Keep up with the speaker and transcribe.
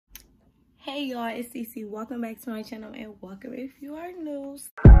Hey y'all, it's Cece. Welcome back to my channel and welcome if you are new.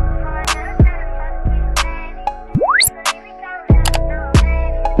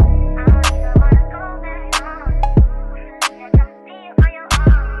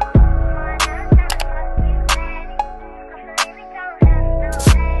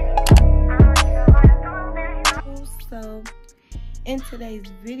 So in today's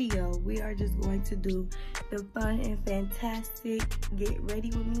video, we are just going to do the fun and fantastic get ready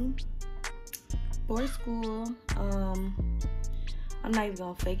with me for school. I'm not even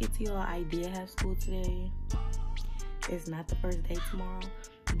gonna fake it to y'all. I did have school today. It's not the first day tomorrow,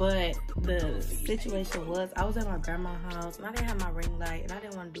 but the situation was I was at my grandma's house and I didn't have my ring light and I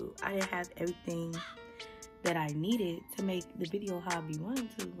didn't have everything that I needed to make the video how I be wanting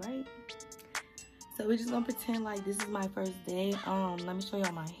to, right? So we're just gonna pretend like this is my first day. Let me show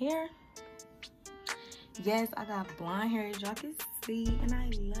y'all my hair. Yes, I got blonde hair, as y'all can see, and I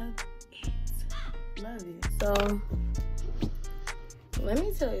love it. So let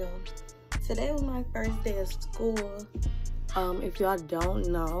me tell y'all, today was my first day of school. If y'all don't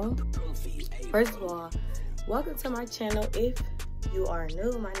know, first of all, welcome to my channel. If you are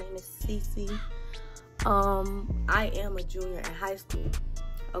new, my name is Cece. I am a junior in high school.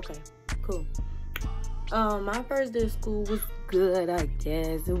 Okay, cool. My first day of school was good, I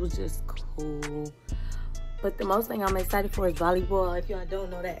guess. It was just cool. But the most thing I'm excited for is volleyball. If y'all don't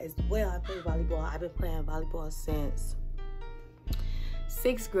know that as well, I play volleyball. I've been playing volleyball since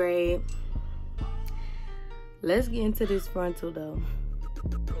 6th grade. Let's get into this frontal though.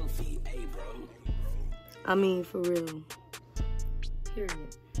 I mean, for real.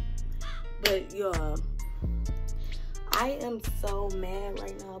 Period. But y'all, I am so mad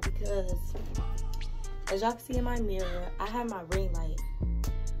right now because as y'all can see in my mirror, I have my ring light.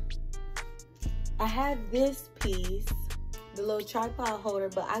 I have this piece, the little tripod holder,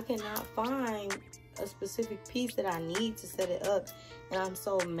 but I cannot find a specific piece that I need to set it up. And I'm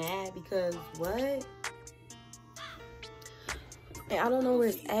so mad because what? And I don't know where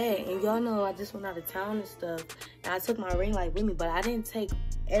it's at. And y'all know I just went out of town and stuff. And I took my ring light with me, but I didn't take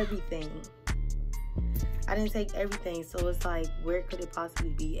everything. So it's like, where could it possibly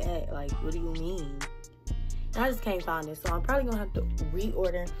be at? Like, what do you mean? And I just can't find it. So I'm probably gonna have to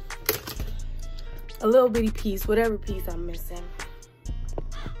reorder a little bitty piece, whatever piece I'm missing.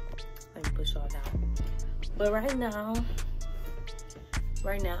 Let me push y'all down. But right now,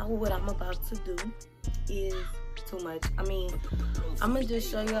 what I'm about to do is too much. I mean, I'm gonna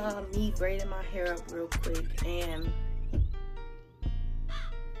just show y'all me braiding my hair up real quick, and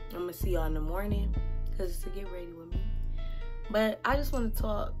I'm gonna see y'all in the morning because it's to get ready with me. But I just want to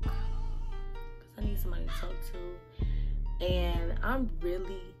talk because I need somebody to talk to, and I'm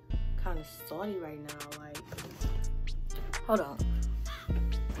really kind of salty right now. Like, hold on.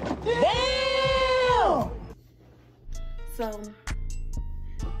 Damn! So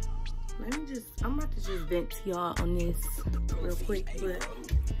I'm about to just vent to y'all on this real quick, but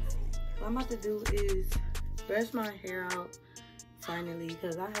what I'm about to do is brush my hair out finally,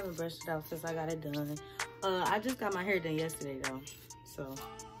 because I haven't brushed it out since I got it done. I just got my hair done yesterday though, so,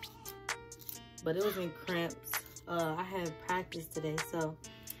 but it was in cramps. I had practice today, so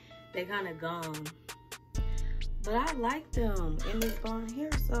they kind of gone, but I like them in this blonde hair,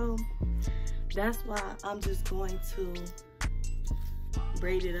 so that's why I'm just going to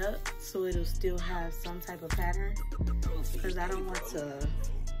braid it up so it'll still have some type of pattern, because I don't want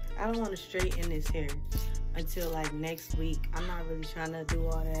to straighten this hair until like next week. I'm not really trying to do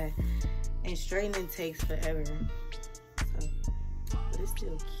all that, and straightening takes forever, so, but it's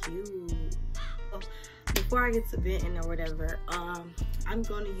still cute. Before I get to venting or whatever, I'm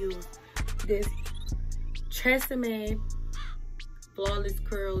going to use this Tresemme Flawless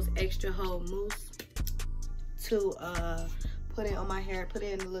Curls Extra Hold Mousse to put it on my hair, put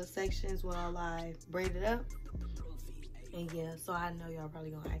it in the little sections while I braid it up. And yeah, so I know y'all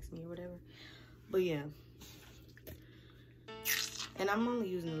probably gonna ask me or whatever, but yeah. And I'm only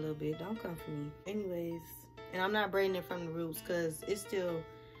using a little bit, don't come for me. Anyways, and I'm not braiding it from the roots because it's still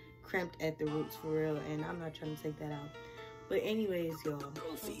crimped at the roots for real, and I'm not trying to take that out. But anyways, y'all,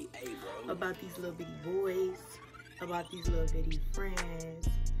 about these little bitty boys, about these little bitty friends,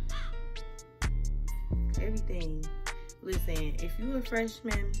 everything. Listen, if you a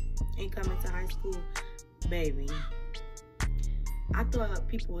freshman and coming to high school, baby, I thought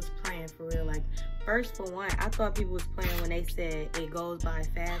people was playing for real. Like, first for one, I thought people was playing when they said it goes by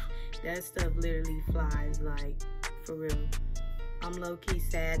fast. That stuff literally flies, like, for real. I'm low-key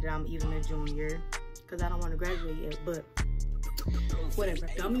sad that I'm even a junior because I don't want to graduate yet, but whatever.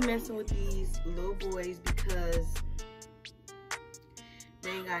 Don't be messing with these little boys because They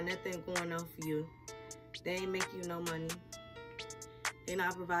ain't got nothing going on for you. They ain't making you no money. They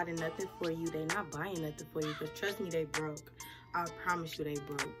not providing nothing for you. They not buying nothing for you. Because trust me, they broke. I promise you they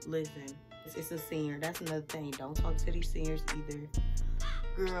broke. Listen, it's a senior. That's another thing. Don't talk to these seniors either.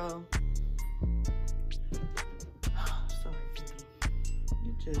 Girl. Sorry, Judy.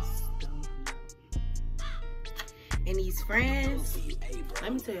 You just don't know. And these friends,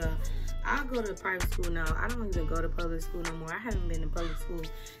 let me tell y'all, I go to private school now. I don't even go to public school no more. I haven't been in public school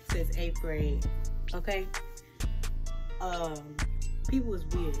since 8th grade. Okay? People is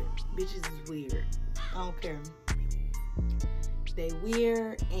weird. Bitches is weird. I don't care. They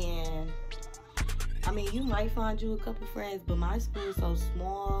weird, and I mean, you might find you a couple friends, but my school is so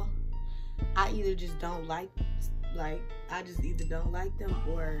small. I either just don't like I just either don't like them,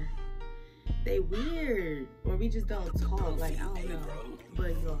 or they weird, or we just don't talk. Like, I don't know.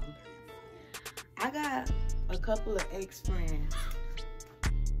 But y'all, I got a couple of ex-friends,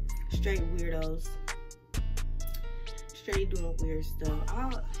 straight weirdos, straight doing weird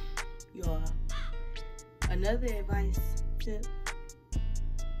stuff. Y'all, another advice tip,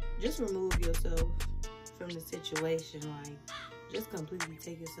 just remove yourself from the situation. Like, just completely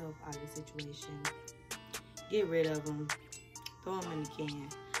take yourself out of the situation. Get rid of them. Throw them in the can.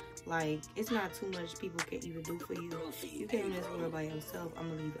 Like, it's not too much people can even do for you. You came in this world by yourself. I'm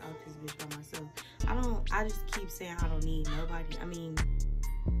gonna leave out this bitch by myself. I just keep saying I don't need nobody. I mean,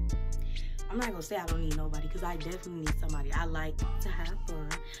 I'm not gonna say I don't need nobody, because I definitely need somebody. I like to have fun.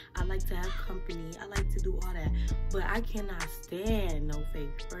 I like to have company. I like to do all that. But I cannot stand no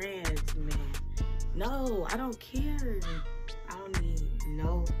fake friends, man. No, I don't care. I don't need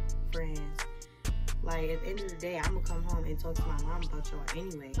no friends. Like, at the end of the day, I'm gonna come home and talk to my mom about y'all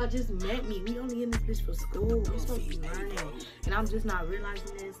anyway. Y'all just met me. We only in this bitch for school. We're supposed to be learning. And I'm just not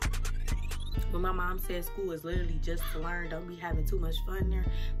realizing this. When my mom said school is literally just to learn, don't be having too much fun there.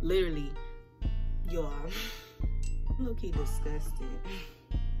 Literally, y'all, I'm low-key disgusted.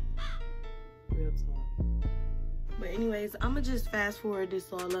 Real talk. But anyways, I'm gonna just fast forward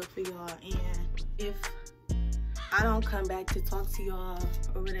this all up for y'all. And if I don't come back to talk to y'all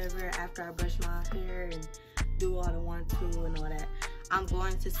or whatever after I brush my hair and do all the 1-2 and all that, I'm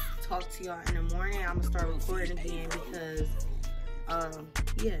going to talk to y'all in the morning. I'm gonna start recording again because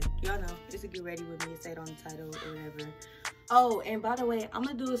yeah, y'all know it's a get ready with me, say it on the title or whatever. Oh, and by the way, I'm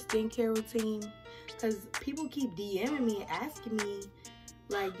gonna do a skincare routine because people keep DMing me and asking me,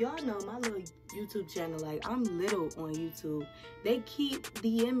 like, y'all know my little YouTube channel, like, I'm little on YouTube. They keep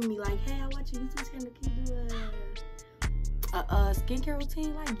DMing me like, hey, I watch your YouTube channel, can you do a skincare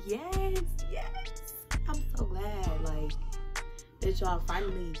routine? Like, yes. I'm so glad, like, that y'all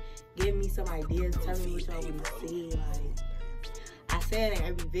finally give me some ideas, tell me what y'all want to see. Like, I say it in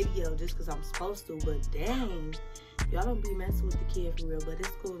every video just because I'm supposed to, but dang, y'all don't be messing with the kid for real. But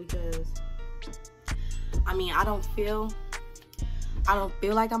it's cool because, I mean, I don't feel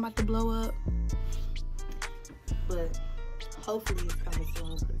like I'm about to blow up, but hopefully it's coming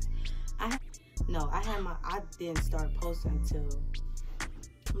soon. Cause I didn't start posting until,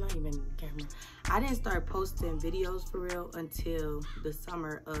 I'm not even in the camera. I didn't start posting videos for real until the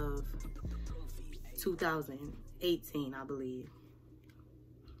summer of 2018, I believe.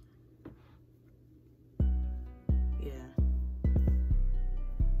 Yeah.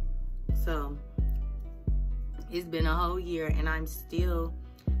 So it's been a whole year and I'm still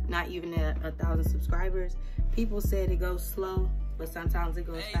not even at 1,000 subscribers. People said it goes slow, but sometimes it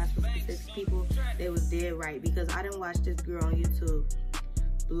goes fast for specific people. They was dead right, because I didn't watch this girl on YouTube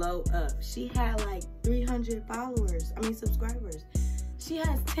blow up. She had like 300 subscribers. She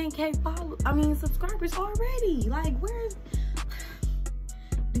has 10K subscribers already. Like,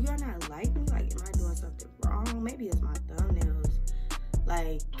 do y'all not like me? Like, am I doing something wrong? Maybe it's my thumbnails.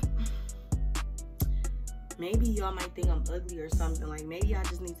 Like, maybe y'all might think I'm ugly or something. Like, maybe I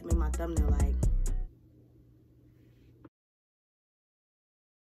just need to make my thumbnail like,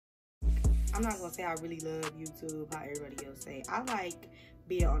 I'm not gonna say I really love YouTube how everybody else say. I like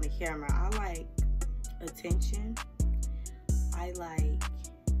being on the camera. I like attention. I like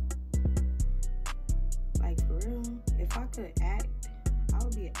for real, if I could act, I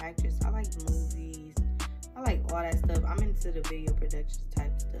would be an actress. I like movies. I like all that stuff. I'm into the video production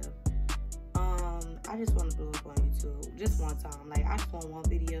type stuff. I just want to blow up on YouTube just one time. Like, I just want one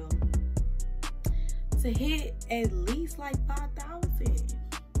video to hit at least like 5,000.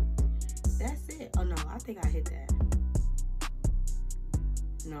 That's it. Oh no, I think I hit that.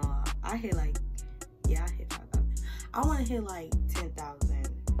 No, I hit like, yeah, I hit 5,000. I want to hit like 10,000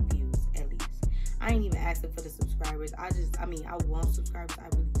 views at least. I ain't even asking for the subscribers. I want subscribers. I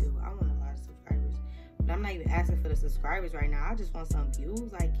really do. I want a lot of subscribers. But I'm not even asking for the subscribers right now. I just want some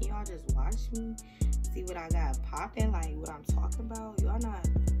views. Like, can y'all just watch me, see what I got popping, like what I'm talking about? Y'all not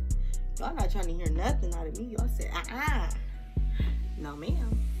trying to hear nothing out of me. Y'all said no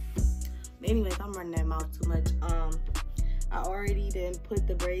ma'am. But anyways, I'm running that mouth too much. I already done put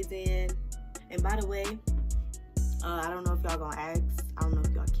the braids in, and by the way, I don't know if y'all gonna ask, I don't know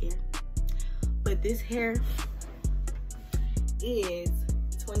if y'all care, but this hair is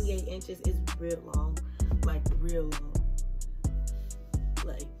 28 inches. It's real long, like real long,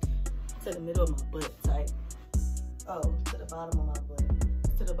 like to the middle of my butt type. Oh, to the bottom of my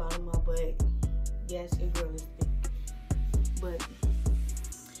butt, to the bottom of my butt. Yes, your girl is thick, but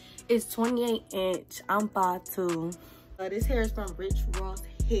it's 28 inch. I'm 5'2". This hair is from Rich Ross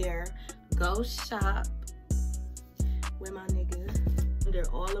Hair. Go shop with my nigga. Under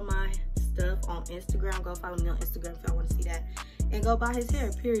all of my stuff on Instagram. Go follow me on Instagram if y'all want to see that. And go buy his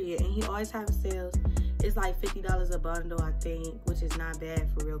hair, period. And he always has sales. It's like $50 a bundle, I think, which is not bad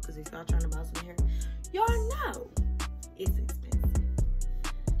for real. Because if y'all trying to buy some hair, y'all know it's expensive.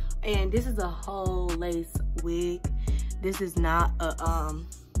 And this is a whole lace wig. This is not a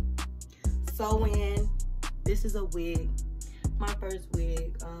sew-in. This is a wig. My first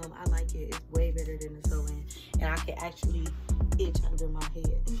wig. I like it. It's way better than the sew-in. And I can actually itch under my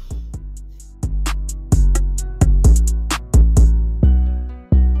head.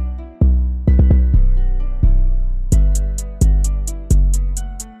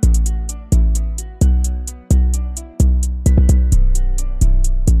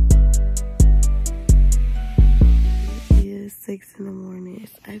 It is 6 in the morning.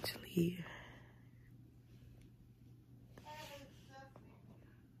 It's actually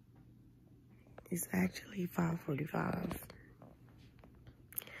It's actually 5:45.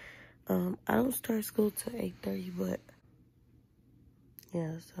 I don't start school till 8:30, but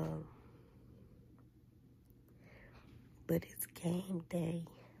yeah, so but it's game day,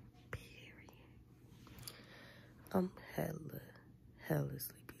 period. I'm hella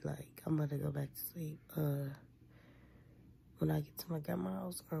sleepy. Like, I'm gonna go back to sleep when I get to my grandma's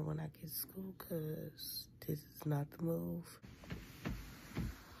house or when I get to school, cause this is not the move.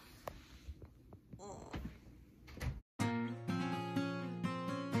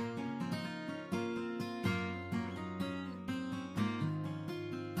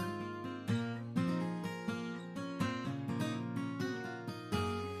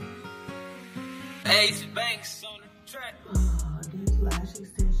 Ace Banks on the track. Oh, these lash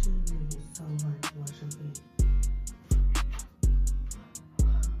extensions is so hard to wash up in.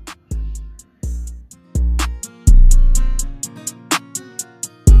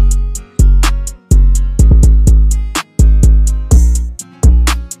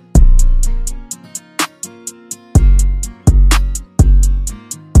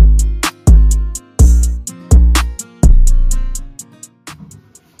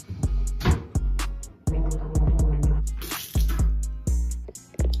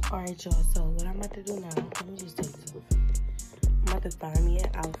 Alright, y'all, so what I'm about to do now, let me just take this off. I'm about to find me an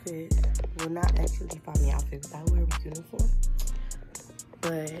outfit. Well, not actually find me an outfit because I wear a uniform.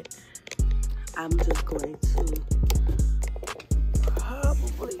 But I'm just going to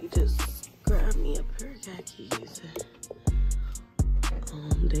probably just grab me a pair of khakis.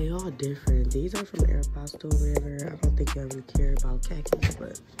 They all different. These are from Aeropostale or whatever. I don't think I really care about khakis,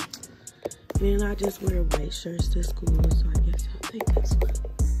 but then I just wear white shirts to school, so I guess I'll take this one.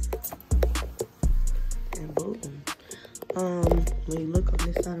 And boom. When you look on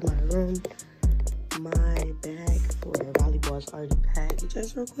this side of my room, my bag for volleyball is already packed.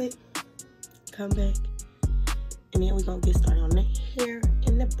 Just real quick, come back, and then we're gonna get started on the hair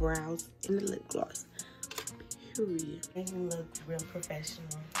and the brows and the lip gloss. Period. Make me look real professional.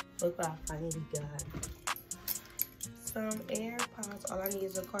 Look what I finally got. Some AirPods. All I need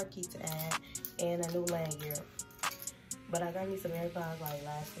is a car key to add and a new lanyard. But I got me some AirPods like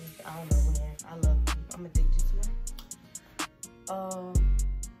last week. I don't know when. I love them. I'm addicted to them.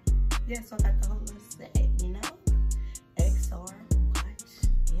 Yeah, so I got the whole little set, you know? XR, watch,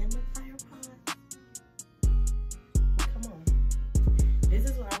 and the AirPods. Come on. This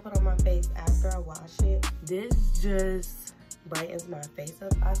is what I put on my face after I wash it. This just brightens my face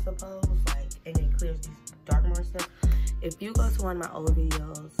up, I suppose. Like, and it clears these dark marks stuff. If you go to one of my old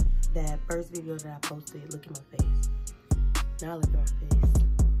videos, that first video that I posted, look at my face. Now look at my face.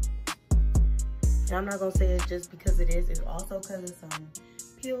 And I'm not gonna say it's just because it is. It's also because of some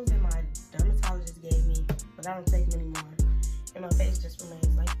pills that my dermatologist gave me, but I don't take them anymore. And my face just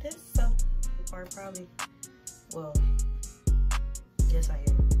remains like this. So, or probably, well, yes I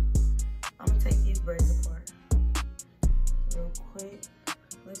am. I'm gonna take these braids apart real quick.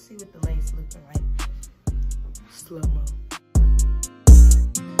 Let's see what the lace looking like. Slow-mo.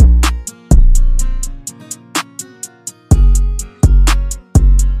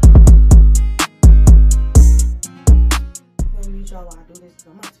 I'm gonna mute y'all while I do this because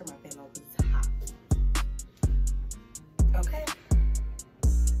I'm gonna turn my fan off because it's hot. Okay.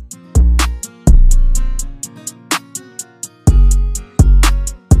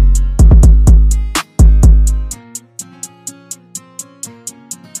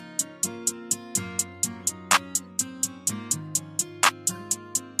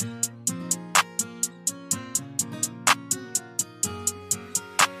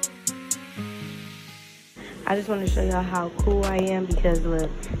 I just want to show y'all how cool I am because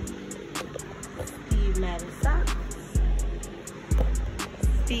look, Steve Madden socks,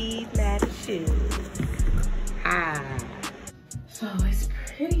 Steve Madden shoes. Hi. So it's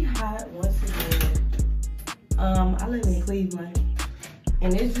pretty hot once again. I live in Cleveland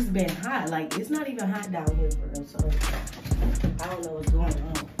and it's just been hot. Like it's not even hot down here for real. So I don't know what's going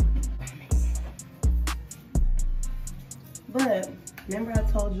on. But remember I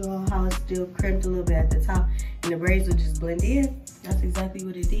told you all how it still crimped a little bit at the top and the braids would just blend in? That's exactly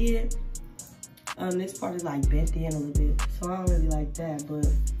what it did. This part is like bent in a little bit, so I don't really like that, but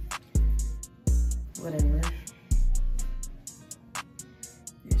whatever.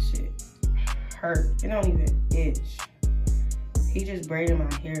 This shit hurt. It don't even itch. He just braided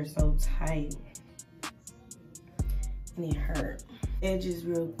my hair so tight and it hurt. Edges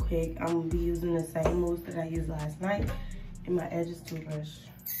real quick. I'm gonna be using the same mousse that I used last night in my edges toothbrush.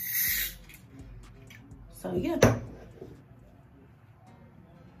 So yeah.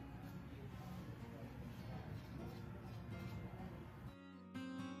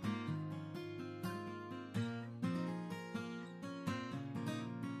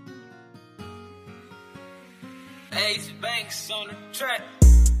 Ace Banks on the track.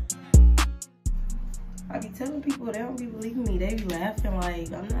 I be telling people they don't be believing me. They be laughing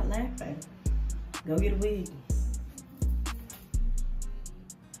like I'm not laughing. Go get a wig.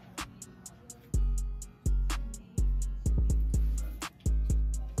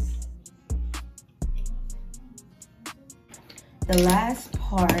 The last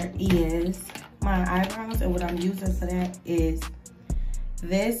part is my eyebrows, and what I'm using for that is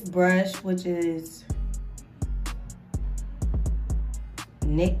this brush, which is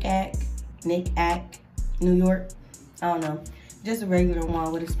Nick Ack, New York. I don't know, just a regular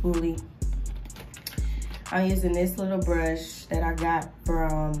one with a spoolie. I'm using this little brush that I got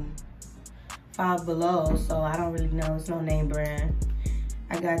from Five Below, so I don't really know, it's no name brand.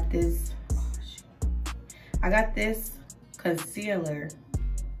 I got this, I got this concealer.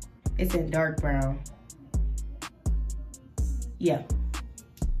 It's in dark brown. Yeah.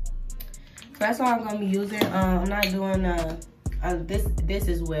 So that's all I'm gonna be using. I'm not doing this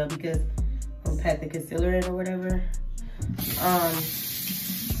as well because I'm gonna pat the concealer in or whatever.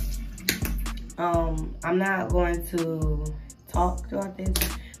 I'm not going to talk throughout this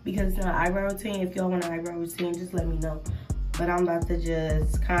because it's not an eyebrow routine. If y'all want an eyebrow routine, just let me know. But I'm about to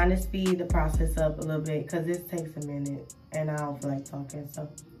just kind of speed the process up a little bit because this takes a minute and I don't feel like talking, so.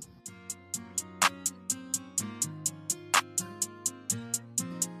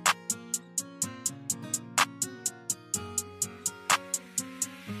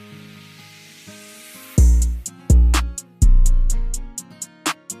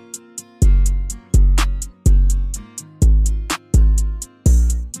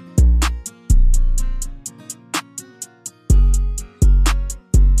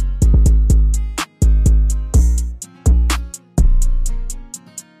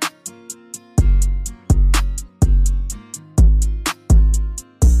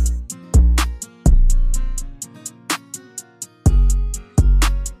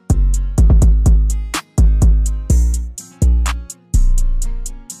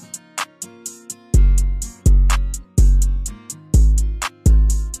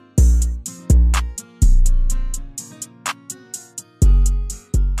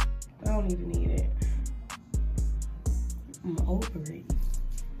 Even need it. I'm over it.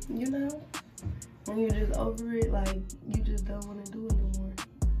 You know? When you're just over it, like, you just don't want to do it no more.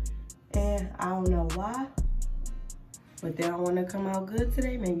 And I don't know why, but they don't want to come out good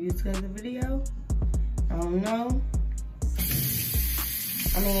today. Maybe it's because of the video. I don't know.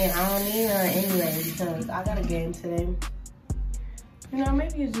 I mean, I don't need her anyway because I got a game today. You know,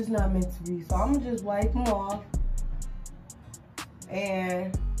 maybe it's just not meant to be. So I'm going to just wipe them off.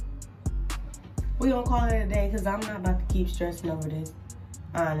 And we gonna call it a day because I'm not about to keep stressing over this,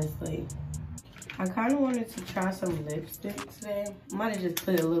 honestly. I kind of wanted to try some lipstick today. Might have just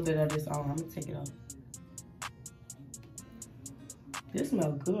put a little bit of this on. I'm gonna take it off. This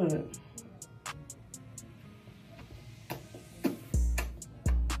smells good.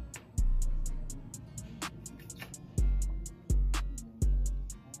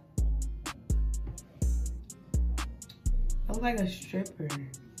 look like a stripper.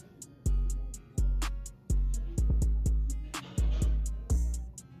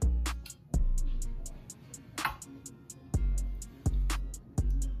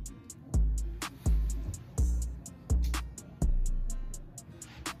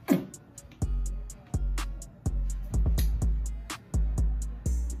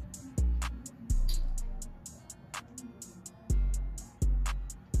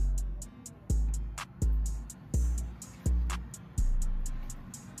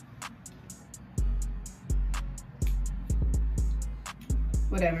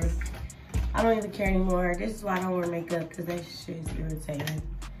 Whatever. I don't even care anymore. This is why I don't wear makeup, because that shit is irritating.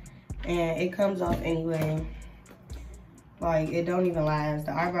 And it comes off anyway. Like, it don't even last.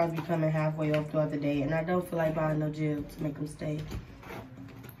 The eyebrows be coming halfway off throughout the day, and I don't feel like buying no gel to make them stay.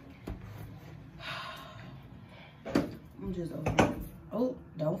 I'm just over it. Oh,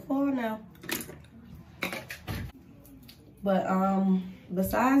 don't fall now. But,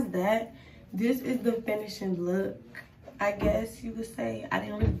 besides that, this is the finishing look, I guess you could say. I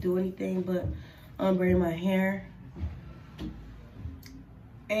didn't really do anything but braid my hair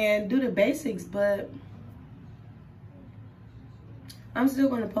and do the basics, but I'm still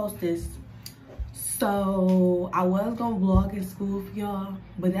gonna post this. So I was gonna vlog in school for y'all,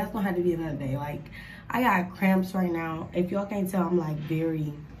 but that's gonna have to be another day. Like, I got cramps right now. If y'all can't tell, I'm like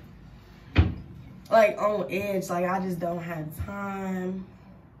very like on edge. Like, I just don't have time.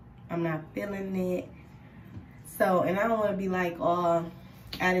 I'm not feeling it. So, and I don't want to be like all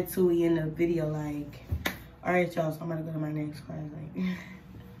attitude-y in the video. Like, all right, y'all, so I'm gonna go to my next class. Like,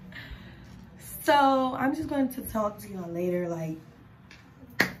 so I'm just going to talk to y'all later. Like,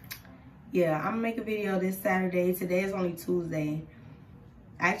 yeah, I'm gonna make a video this Saturday. Today is only Tuesday.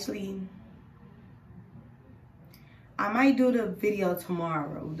 Actually, I might do the video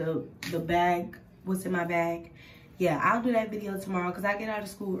tomorrow. The bag, what's in my bag. Yeah, I'll do that video tomorrow because I get out of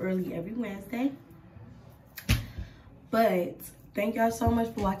school early every Wednesday. But thank y'all so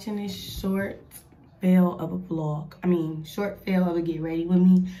much for watching this short fail of a vlog. I mean, short fail of a get ready with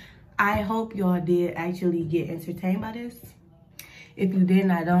me. I hope y'all did actually get entertained by this. If you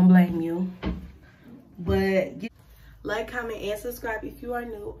didn't, I don't blame you. But like, comment, and subscribe if you are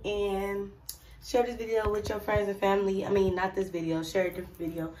new. And share this video with your friends and family. I mean, not this video. Share a different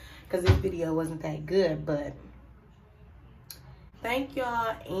video because this video wasn't that good. But thank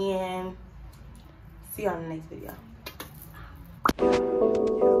y'all, and see y'all in the next video.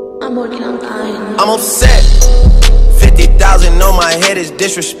 I'm working on mine. I'm upset. 50,000 on my head is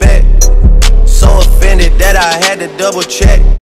disrespect. So offended that I had to double check.